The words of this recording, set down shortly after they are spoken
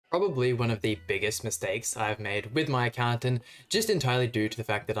Probably one of the biggest mistakes I've made with my account, and just entirely due to the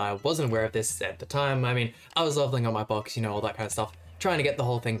fact that I wasn't aware of this at the time. I mean, I was leveling up my box, you know, all that kind of stuff, trying to get the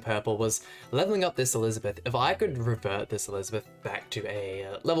whole thing purple, was leveling up this Elizabeth. If I could revert this Elizabeth back to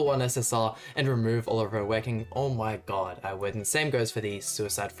a level 1 SSR and remove all of her working, oh my god, I would. And same goes for the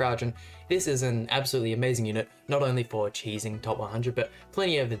Suicide Fraugen. This is an absolutely amazing unit, not only for cheesing top 100, but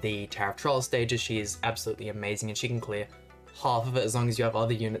plenty of the Tower of Trials stages. She is absolutely amazing, and she can clear half of it as long as you have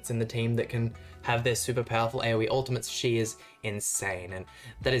other units in the team that can have their super powerful AoE ultimates. She is insane, and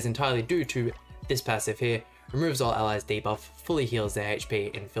that is entirely due to this passive here. Removes all allies debuff, fully heals their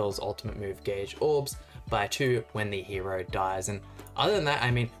HP, and fills ultimate move gauge orbs by 2 when the hero dies. And other than that, I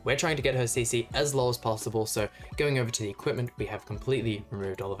mean, we're trying to get her CC as low as possible, so going over to the equipment, we have completely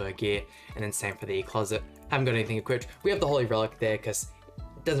removed all of her gear, and then same for the closet. Haven't got anything equipped. We have the Holy Relic there because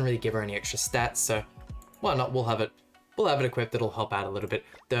it doesn't really give her any extra stats, so why not? We'll have it equipped. It'll help out a little bit.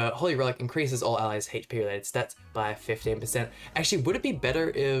 The Holy Relic increases all allies' HP related stats by 15%. Actually, would it be better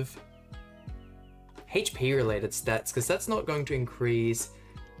if HP related stats, because that's not going to increase,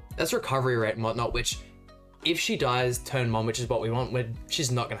 that's recovery rate and whatnot, which if she dies turn 1, which is what we want,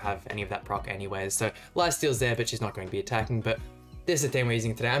 she's not going to have any of that proc anyways. So Lifesteal's there, but she's not going to be attacking. But this is the team we're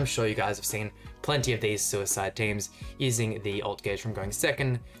using today. I'm sure you guys have seen plenty of these suicide teams using the ult gauge from going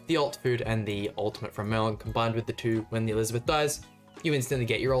second, the ult food, and the ultimate from Merlin combined with the 2 when the Elizabeth dies. You instantly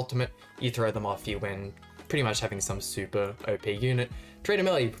get your ultimate, you throw them off, you win, pretty much having some super OP unit. Trader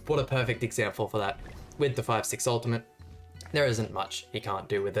Melee, what a perfect example for that. With the 5/6 ultimate, there isn't much he can't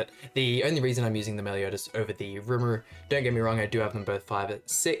do with it. The only reason I'm using the Meliodas over the Rimuru, don't get me wrong, I do have them both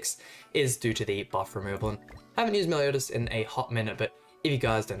 5/6, is due to the buff removal. And I haven't used Meliodas in a hot minute, but if you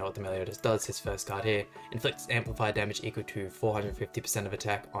guys don't know what the Meliodas does, his first card here inflicts amplified damage equal to 450% of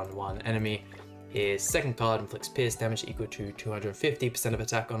attack on one enemy. His second card inflicts pierce damage equal to 250% of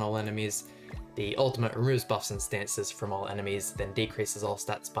attack on all enemies. The ultimate removes buffs and stances from all enemies, then decreases all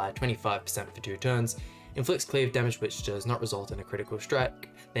stats by 25% for 2 turns. Inflicts cleave damage which does not result in a critical strike,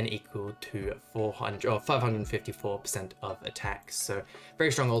 then equal to 554% of attacks. So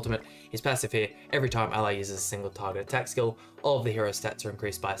very strong ultimate. His passive here, every time ally uses a single target attack skill, all of the hero stats are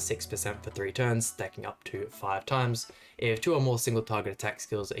increased by 6% for 3 turns, stacking up to 5 times. If 2 or more single target attack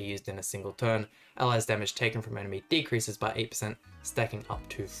skills are used in a single turn, allies damage taken from enemy decreases by 8%, stacking up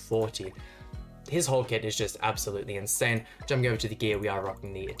to 40. His whole kit is just absolutely insane. Jumping over to the gear, we are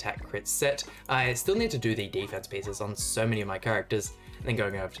rocking the attack crit set. I still need to do the defense pieces on so many of my characters, and then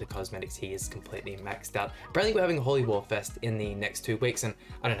going over to the cosmetics, he is completely maxed out. Apparently we're having a Holy War Fest in the next 2 weeks, and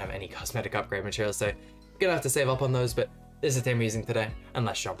I don't have any cosmetic upgrade materials, so gonna have to save up on those, but this is the team we're using today, and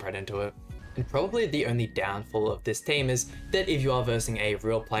let's jump right into it. And probably the only downfall of this team is that if you are versing a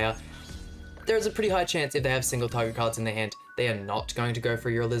real player, there is a pretty high chance if they have single target cards in their hand, they are not going to go for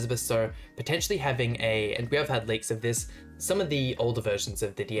your Elizabeth, so potentially having and we have had leaks of this, some of the older versions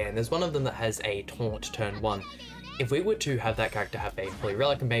of the Diane, there's one of them that has a taunt turn 1. If we were to have that character have a Holy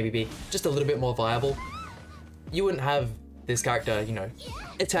Relic and maybe be just a little bit more viable, you wouldn't have this character, you know,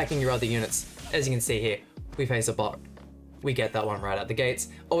 attacking your other units. As you can see here, we face a bot, we get that one right out the gates,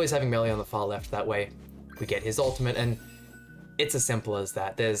 always having Melee on the far left, that way we get his ultimate, and it's as simple as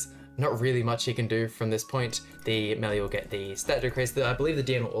that. There's not really much he can do from this point. The Melee will get the stat decrease. I believe the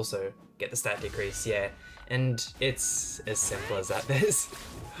DM will also get the stat decrease, yeah. And it's as simple as that. There's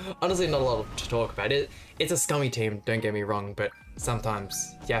honestly not a lot to talk about. It's a scummy team, don't get me wrong, but sometimes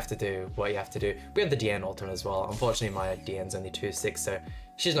you have to do what you have to do. We have the Diane ultimate as well. Unfortunately, my Diane's only 2/6, so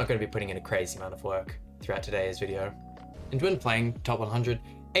she's not going to be putting in a crazy amount of work throughout today's video. And when playing top 100,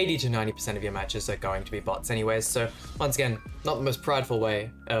 80 to 90% of your matches are going to be bots anyways, so once again, not the most prideful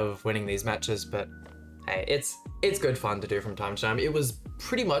way of winning these matches, but hey, it's good fun to do from time to time. It was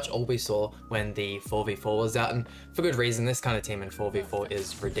pretty much all we saw when the 4v4 was out, and for good reason. This kind of team in 4v4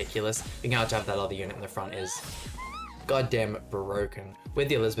 is ridiculous. Being able to have that other unit in the front is goddamn broken. With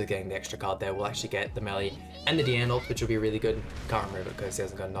the Elizabeth getting the extra card there, we'll actually get the Melee and the Diane ult, which will be really good. Can't remove it because he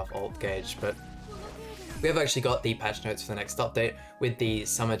hasn't got enough ult gauge, but we have actually got the patch notes for the next update with the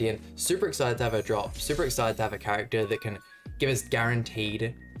Summer Diane. Super excited to have her drop. Super excited to have a character that can give us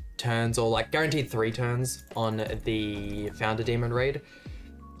guaranteed turns, or like guaranteed 3 turns on the Founder Demon raid.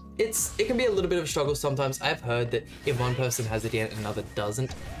 It can be a little bit of a struggle sometimes. I've heard that if one person has a Diane and another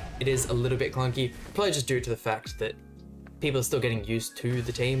doesn't, it is a little bit clunky. Probably just due to the fact that people are still getting used to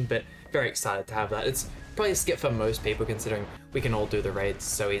the team, but very excited to have that. It's probably a skip for most people considering we can all do the raids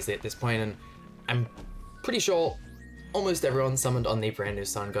so easily at this point, and I'm pretty sure almost everyone summoned on the brand new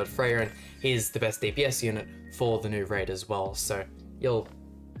Sun God Freya, and he's the best DPS unit for the new raid as well, so you'll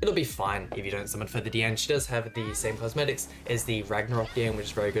it'll be fine if you don't summon for the Diane. She does have the same cosmetics as the Ragnarok Diane, which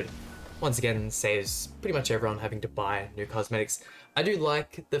is very good. Once again, saves pretty much everyone having to buy new cosmetics. I do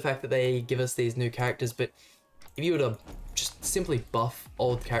like the fact that they give us these new characters, but if you were to just simply buff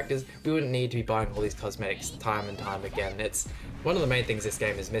old characters, we wouldn't need to be buying all these cosmetics time and time again. It's one of the main things this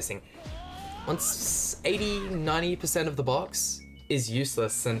game is missing. Once 80–90% of the box is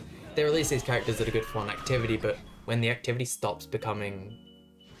useless, and they release these characters that are good for one activity, but when the activity stops becoming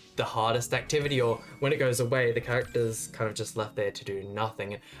the hardest activity, or when it goes away, the character's kind of just left there to do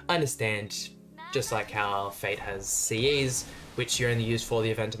nothing. And I understand, just like how Fate has CEs, which you only use for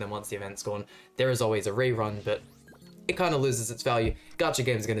the event, and then once the event's gone, there is always a rerun, but it kind of loses its value. Gacha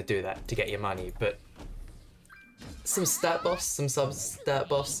games are going to do that to get your money, but some stat buffs, some sub-stat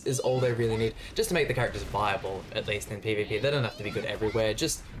buffs is all they really need, just to make the characters viable, at least in PvP. They don't have to be good everywhere,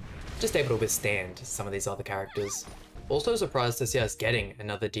 just able to withstand some of these other characters. Also surprised to see us getting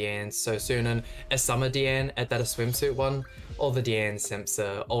another Diane so soon, and a summer Diane at that a swimsuit one. All the Diane simps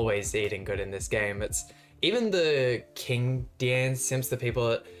are always eating good in this game. It's even the King Diane simps, the people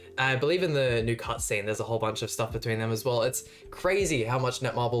that, I believe in the new cutscene, there's a whole bunch of stuff between them as well. It's crazy how much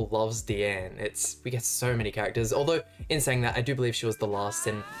Netmarble loves Diane. We get so many characters, although in saying that, I do believe she was the last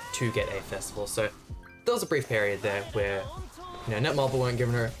sin to get a festival, so there was a brief period there where, you know, Netmarble weren't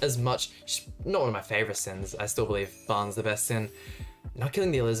giving her as much. She's not one of my favorite sins. I still believe Barn's the best sin. Not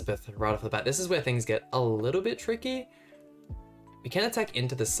killing the Elizabeth right off the bat. This is where things get a little bit tricky. We can attack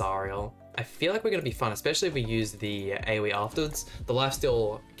into the Sariel. I feel like we're going to be fine, especially if we use the AoE afterwards. The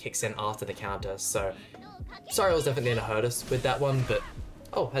lifesteal kicks in after the counter, so Sariel's definitely going to hurt us with that one, but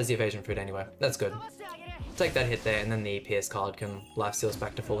oh, has the evasion food anyway. That's good. Take that hit there, and then the PS card can lifesteal us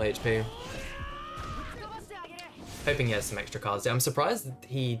back to full HP. Hoping he has some extra cards there. I'm surprised that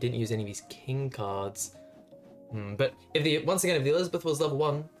he didn't use any of his king cards. But once again, if the Elizabeth was level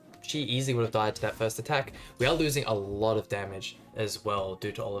 1, she easily would have died to that first attack. We are losing a lot of damage as well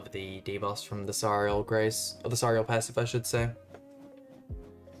due to all of the debuffs from the Sariel Grace, or the Sariel passive, I should say.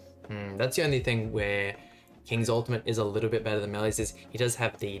 That's the only thing where King's ultimate is a little bit better than Melee's, is he does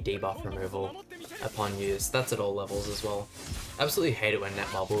have the debuff removal upon use. That's at all levels as well. Absolutely hate it when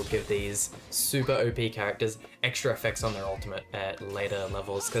Netmarble will give these super OP characters extra effects on their ultimate at later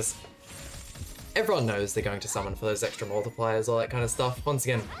levels, because everyone knows they're going to summon for those extra multipliers, all that kind of stuff. Once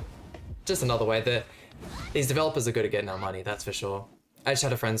again, just another way that these developers are good at getting our money, that's for sure. I just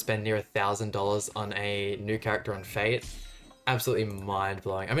had a friend spend near $1,000 on a new character on Fate. Absolutely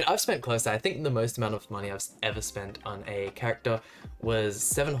mind-blowing. I mean, I've spent close to, I think the most amount of money I've ever spent on a character was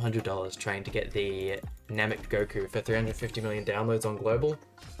 $700 trying to get the Namek Goku for 350 million downloads on Global.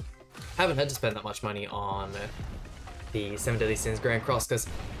 Haven't had to spend that much money on the 7 Deadly Sins Grand Cross because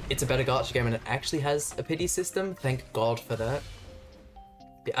it's a better gacha game and it actually has a pity system. Thank God for that.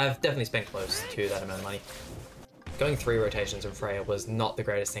 Yeah, I've definitely spent close to that amount of money. Going 3 rotations in Freya was not the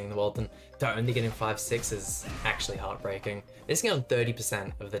greatest thing in the world, and to only get in 5/6 is actually heartbreaking. Missing on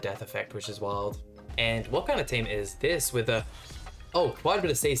 30% of the death effect, which is wild. And what kind of team is this with a... Oh, quite a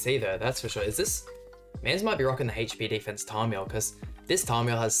bit of CC though, that's for sure. Is this... Mans might be rocking the HP defense Tarmiel, because this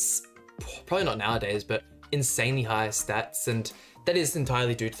Tarmiel has, probably not nowadays, but insanely high stats, and that is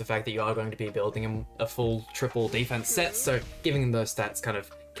entirely due to the fact that you are going to be building him a full triple defense set, so giving him those stats kind of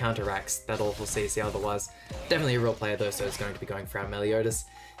counteracts that awful CC otherwise. Definitely a real player though, so it's going to be going for our Meliodas.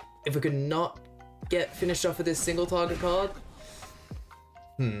 If we could not get finished off with this single target card,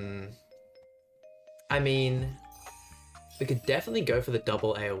 I mean, we could definitely go for the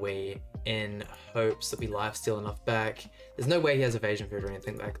double AoE in hopes that we lifesteal enough back. There's no way he has evasion food or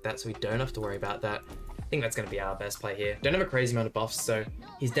anything like that, so we don't have to worry about that. I think that's going to be our best play here. Don't have a crazy amount of buffs, so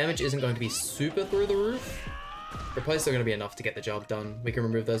his damage isn't going to be super through the roof. But probably still going to be enough to get the job done. We can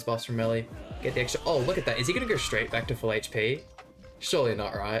remove those buffs from Melee, get the extra... Oh, look at that. Is he going to go straight back to full HP? Surely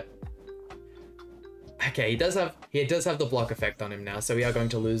not, right? Okay, he does have the block effect on him now, so we are going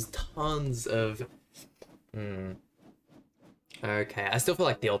to lose tons of... Okay, I still feel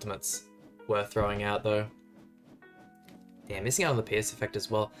like the ultimate's worth throwing out, though. Yeah, missing out on the Pierce effect as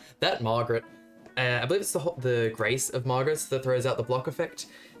well. That Margaret... I believe it's the Grace of Margaret's that throws out the block effect.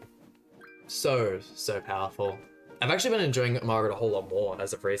 So powerful. I've actually been enjoying Margaret a whole lot more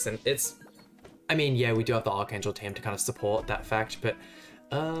as of recent. It's... I mean, yeah, we do have the Archangel team to kind of support that fact, but...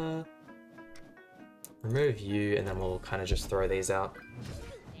 remove you, and then we'll kind of just throw these out.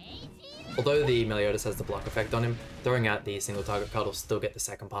 Although the Meliodas has the block effect on him, throwing out the single target card will still get the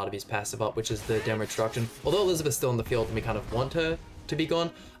second part of his passive up, which is the Demo Destruction. Although Elizabeth's still in the field and we kind of want her to be gone,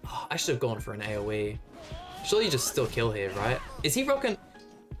 oh, I should have gone for an AoE. Surely you just still kill here, right? Is he rocking...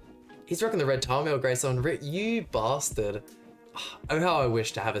 He's rocking the red Tarmiel Grace on... You bastard. Oh, how I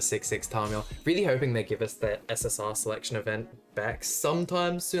wish to have a 6-6 Tarmiel. Really hoping they give us the SSR selection event back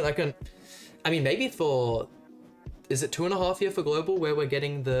sometime soon. I mean, maybe for, is it 2.5 year for Global where we're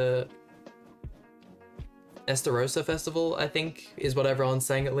getting the Estarossa Festival, I think, is what everyone's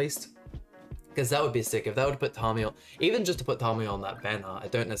saying at least. Because that would be sick if that would put Tarmiel, even just to put Tarmiel on that banner. I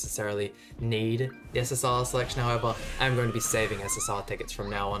don't necessarily need the SSR selection, however, I'm going to be saving SSR tickets from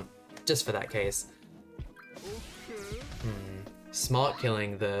now on, just for that case. Smart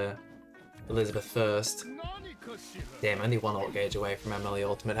killing the Elizabeth first. Damn, only one ult gauge away from MLE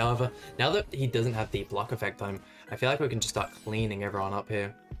Ultimate. However, now that he doesn't have the block effect on him, I feel like we can just start cleaning everyone up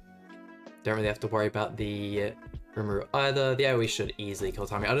here. Don't really have to worry about the Rimuru either. The AoE should easily kill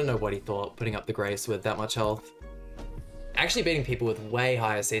Tommy. I don't know what he thought, putting up the Grace with that much health. Actually beating people with way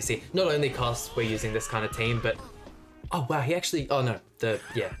higher CC. Not only costs we're using this kind of team, but... Oh wow, he actually... Oh no,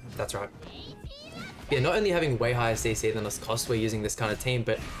 yeah, that's right. Yeah, not only having way higher CC than us cost we're using this kind of team,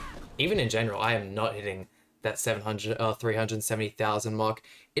 but even in general, I am not hitting that 370,000 mark.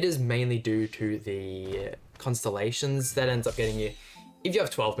 It is mainly due to the constellations that ends up getting you. If you have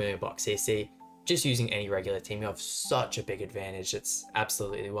 12 million bucks CC, just using any regular team, you have such a big advantage. It's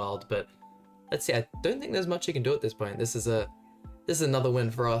absolutely wild, but let's see. I don't think there's much you can do at this point. This is another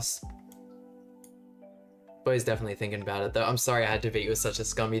win for us. But he's definitely thinking about it though. I'm sorry I had to beat you with such a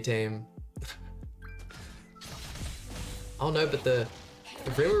scummy team. Oh no, but the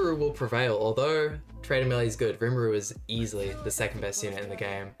Rimuru will prevail. Although Trader Melee is good, Rimuru is easily the second best unit in the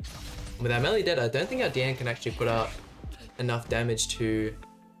game. With our Melee dead, I don't think our Dian can actually put up enough damage to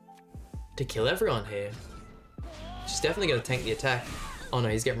kill everyone here. She's definitely going to tank the attack. Oh no,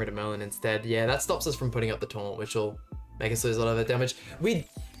 he's getting rid of Merlin instead. Yeah, that stops us from putting up the taunt, which will make us lose a lot of the damage. We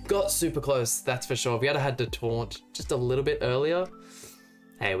got super close, that's for sure. If we had to taunt just a little bit earlier,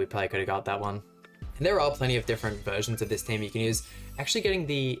 hey, we probably could have got that one. And there are plenty of different versions of this team you can use. Actually getting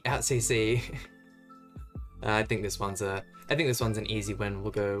the out CC, I think this one's an easy win.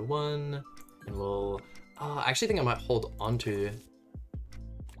 We'll go 1, and we'll... I actually think I might hold onto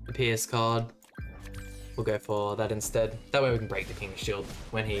the PS card. We'll go for that instead. That way we can break the King's Shield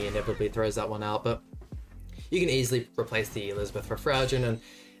when he inevitably throws that one out. But you can easily replace the Elizabeth for Fraugen, and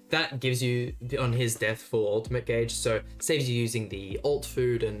that gives you, on his death, full ultimate gauge, so saves you using the ult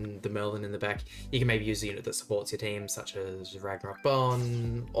food and the Merlin in the back. You can maybe use a unit that supports your team, such as Ragnarok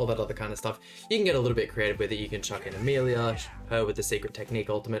Bone, all that other kind of stuff. You can get a little bit creative with it. You can chuck in Amelia, her with the Secret Technique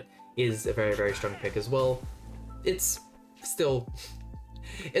ultimate is a very, very strong pick as well. It's still...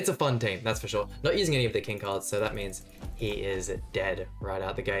 It's a fun team, that's for sure. Not using any of the king cards, so that means he is dead right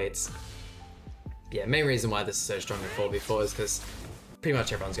out the gates. Yeah, main reason why this is so strong in 4v4 is because pretty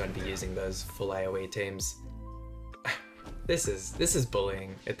much everyone's going to be using those full AoE teams. This is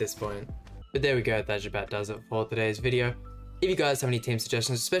bullying at this point. But there we go, that about does it for today's video. If you guys have any team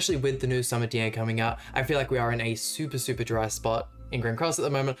suggestions, especially with the new Summer DN coming out, I feel like we are in a super, super dry spot in Grand Cross at the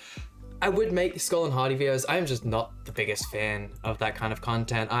moment. I would make Skull and Hardy videos. I am just not the biggest fan of that kind of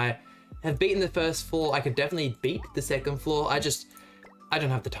content. I have beaten the first floor. I could definitely beat the second floor. I don't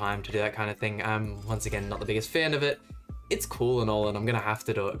have the time to do that kind of thing. I'm, once again, not the biggest fan of it. It's cool and all, and I'm gonna have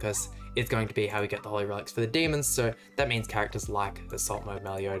to do it because it's going to be how we get the Holy Relics for the demons, so that means characters like the Salt Mode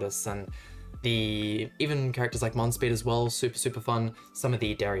Meliodas and even characters like Monspeed as well, super, super fun. Some of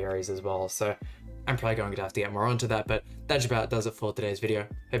the Darioris as well, so I'm probably going to have to get more onto that, but that about does it for today's video.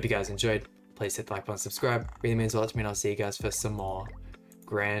 Hope you guys enjoyed. Please hit the like button, subscribe. Really means a lot to me, and I'll see you guys for some more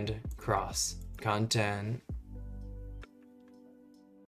Grand Cross content.